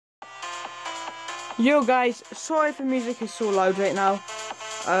Yo guys, sorry if the music is so loud right now.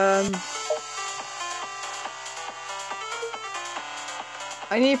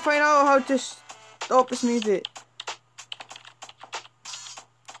 I need to find out how to stop this music.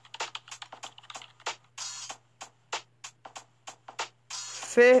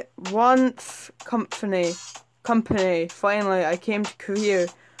 Once company. Finally, I came to Korea.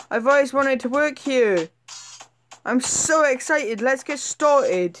 I've always wanted to work here. I'm so excited. Let's get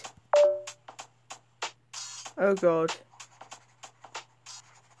started. Oh god.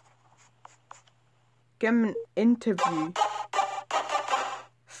 Get an interview.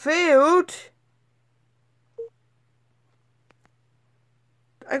 Failed?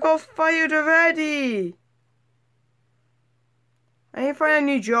 I got fired already. I need to find a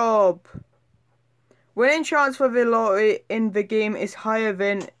new job. Winning chance for the lottery in the game is higher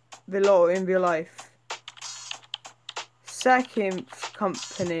than the lottery in real life. Second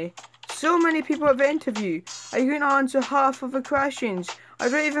company. So many people at the interview. I couldn't answer half of the questions. I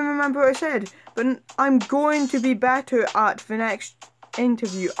don't even remember what I said. But I'm going to be better at the next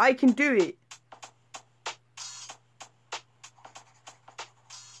interview. I can do it.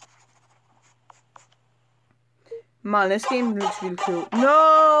 Man, this game looks really cool.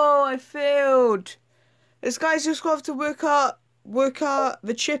 No, I failed. This guy's just got to work at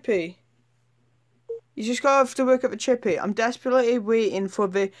the chippy. You just got to work at the chippy. I'm desperately waiting for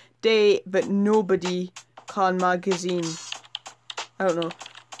the day that nobody can magazine. I don't know.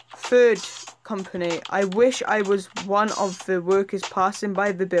 Third company. I wish I was one of the workers passing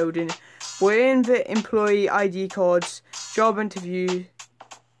by the building, wearing the employee ID cards. Job interview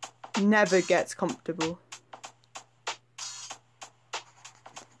never gets comfortable.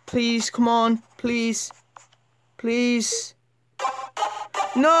 Please, come on, please. Please.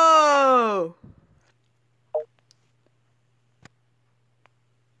 No!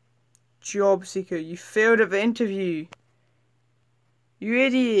 Job seeker, you failed at the interview. You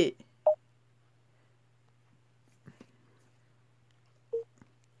idiot.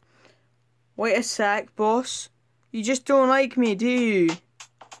 Wait a sec, boss. You just don't like me, do you?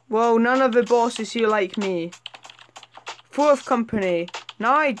 Well, none of the bosses here like me. Fourth company.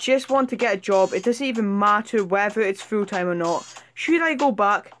 Now I just want to get a job. It doesn't even matter whether it's full-time or not. Should I go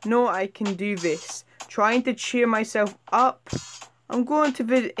back? No, I can do this. Trying to cheer myself up. I'm going to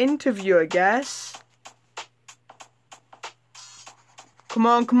the interview, I guess. Come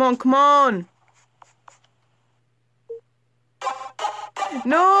on, come on, come on.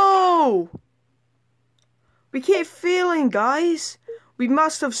 No! We keep failing, guys. We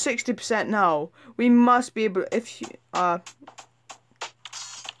must have 60% now. We must be able,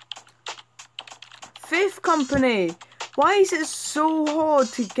 Fifth company. Why is it so hard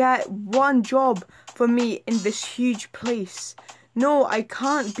to get one job for me in this huge place? No, I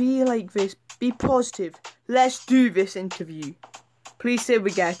can't be like this. Be positive. Let's do this interview. Please say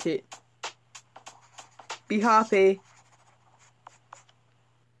we get it. Be happy.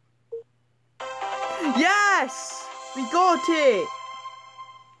 Yes! We got it!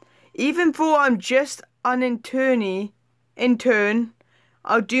 Even though I'm just an intern,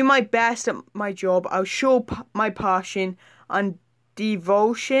 I'll do my best at my job. I'll show my passion and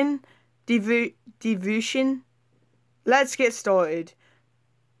devotion. Let's get started.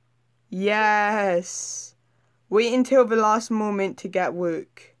 Yes. Wait until the last moment to get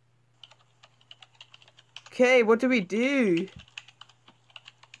work. Okay, what do we do?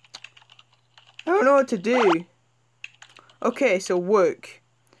 I don't know what to do. Okay, so work.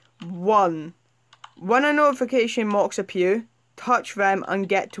 1. When a notification marks appear, touch them and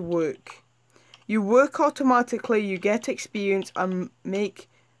get to work. You work automatically, you get experience and make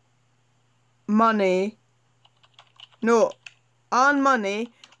money. No, earn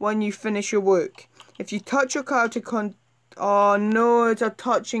money when you finish your work. If you touch your card to oh no, it's a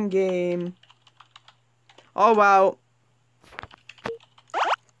touching game. Oh well.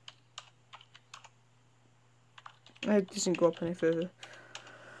 It doesn't go up any further.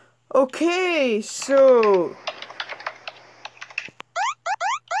 Okay, so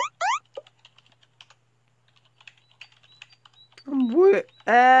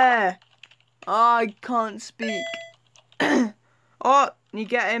I can't speak. Oh, you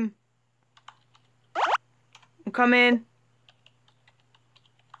get him. I'm coming.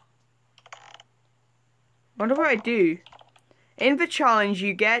 Wonder what I do. In the challenge,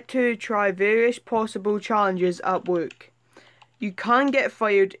 you get to try various possible challenges at work. You can get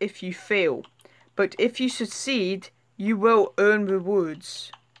fired if you fail, but if you succeed, you will earn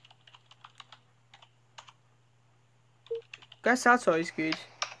rewards. Guess that's always good.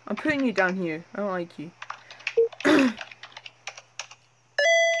 I'm putting you down here. I don't like you.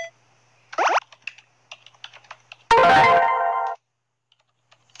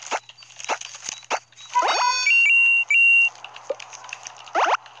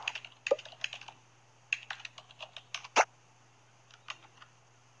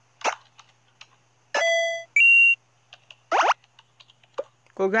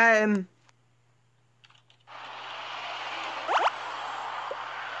 Go get him.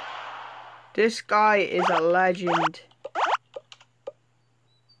 This guy is a legend.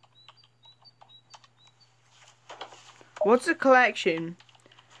 What's a collection?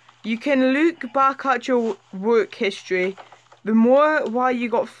 You can look back at your work history. The more why you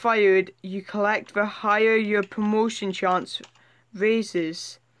got fired you collect, the higher your promotion chance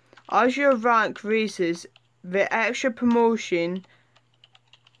raises. As your rank raises, the extra promotion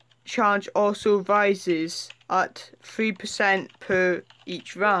chance also rises at 3% per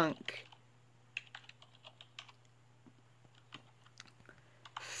each rank.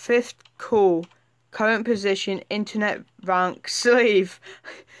 Fifth call. Current position, internet rank, slave.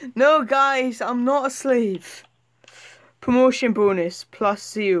 No guys, I'm not a slave. Promotion bonus,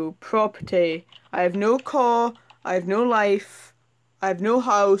 +0. Property. I have no car, I have no life, I have no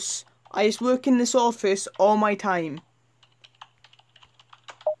house. I just work in this office all my time.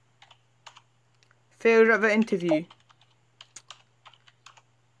 Failed at the interview.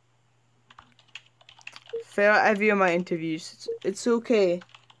 Failed at every of my interviews. It's okay.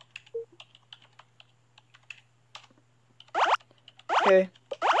 Okay.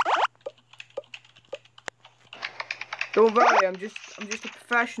 Don't worry, I'm just a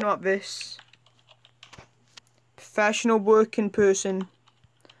professional at this. Professional working person.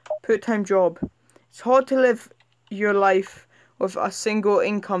 Part-time job. It's hard to live your life with a single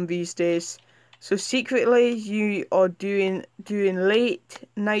income these days. So secretly you are doing late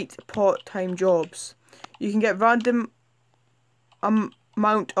night part-time jobs. You can get random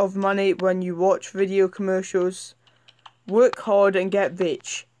amount of money when you watch video commercials. Work hard and get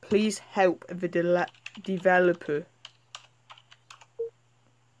rich. Please help the developer.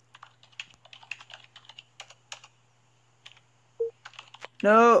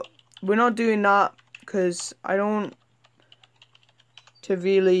 No, we're not doing that because I don't to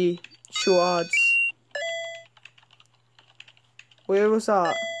really show ads. Where was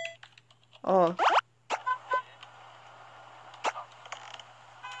that? Oh.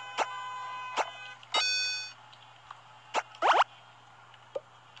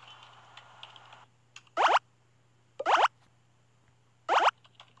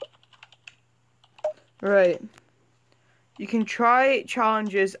 Right. You can try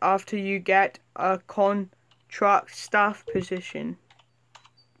challenges after you get a contract staff position.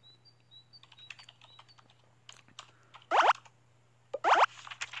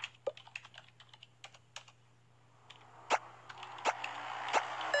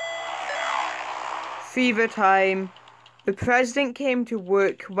 Fever time. The president came to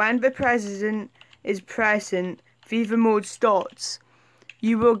work. When the president is present, fever mode starts.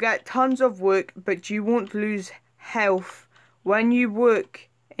 You will get tons of work, but you won't lose health when you work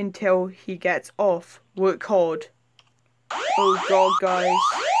until he gets off. Work hard. Oh god, guys.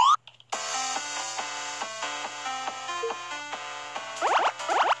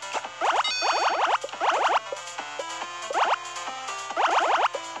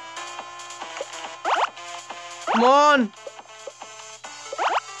 Come on!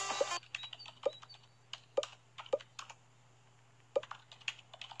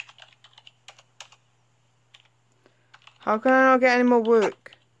 How can I not get any more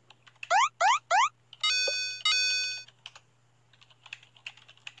work?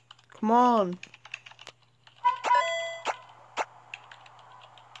 Come on.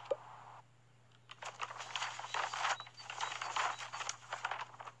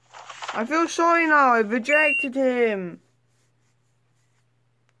 I feel sorry now, I rejected him.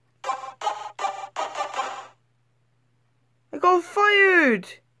 I got fired.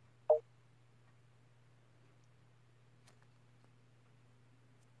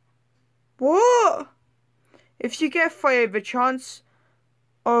 What? If you get fired, the chance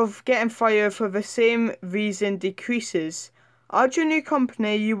of getting fired for the same reason decreases. At your new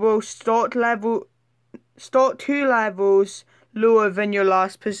company, you will start 2 levels lower than your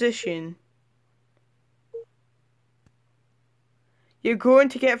last position. You're going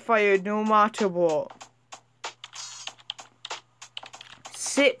to get fired no matter what.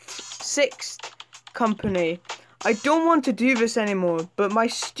 Sixth company. I don't want to do this anymore, but my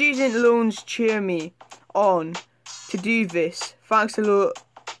student loans cheer me on to do this. Thanks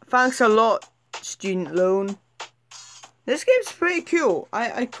a lot, student loan. This game's pretty cool.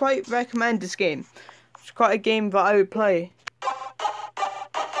 I quite recommend this game. It's quite a game that I would play.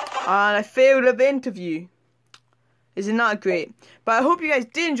 And I failed at the interview. Isn't that great? But I hope you guys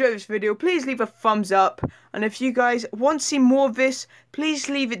did enjoy this video. Please leave a thumbs up. And if you guys want to see more of this, please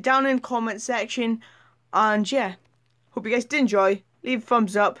leave it down in the comment section. And yeah, hope you guys did enjoy. Leave a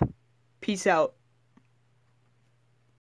thumbs up. Peace out.